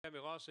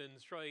Camulos in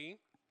 3.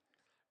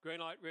 Green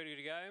light ready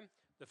to go.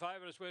 The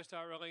favourite is West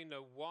Arlene,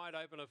 the wide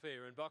open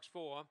affair in box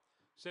 4.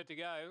 Set to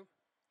go.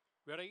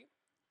 Ready.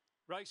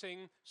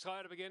 Racing,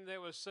 slow to begin.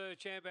 There was Sir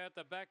Champ out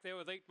the back there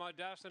with Eat My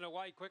Dust, and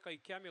away quickly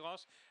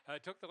Camulos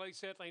took the lead,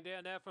 settling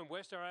down now from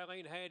West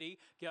Arlene. Handy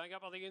going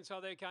up on the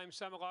inside. There came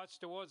Summer Lights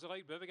towards the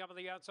lead, moving up on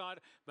the outside.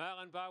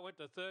 Marlin Bar went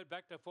to third,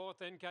 back to fourth.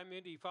 Then came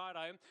Indy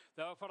Fido.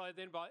 They were followed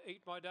then by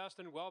Eat My Dust,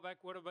 and well back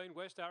would have been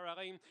West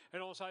Arlene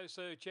and also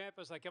Sir Champ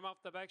as they come up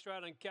the back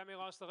straight, and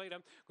Camulos the leader.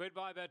 Went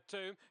by about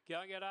 2.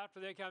 Going out after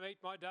there came Eat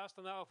My Dust,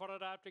 and they were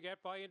followed after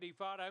get by Indy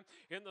Fido.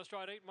 In the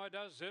straight, Eat My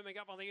Dust zooming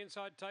up on the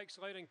inside takes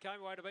the lead and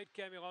came away to beat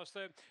Camulos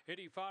third.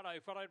 Indy Fido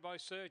followed by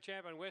Sir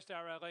Champ and West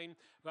Arlene.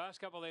 Last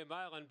couple there,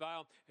 Mail and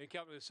Bale, in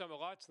company with Summer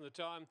Lights, and the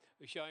time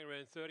was showing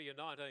around 30 and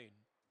 19.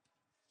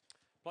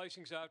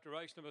 Placings after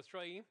race number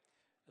 3,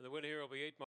 and the winner here will be Eat My